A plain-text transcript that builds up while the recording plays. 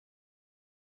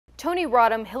Tony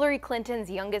Rodham, Hillary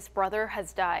Clinton's youngest brother,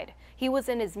 has died. He was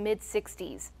in his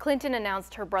mid-60s. Clinton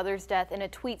announced her brother's death in a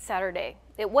tweet Saturday.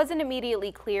 It wasn't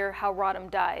immediately clear how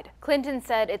Rodham died. Clinton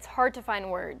said, "It's hard to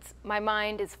find words. My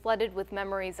mind is flooded with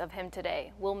memories of him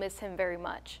today. We'll miss him very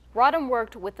much." Rodham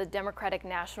worked with the Democratic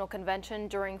National Convention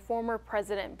during former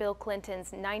President Bill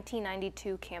Clinton's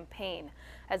 1992 campaign,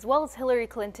 as well as Hillary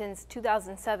Clinton's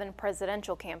 2007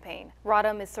 presidential campaign.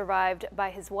 Rodham is survived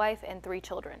by his wife and 3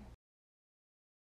 children.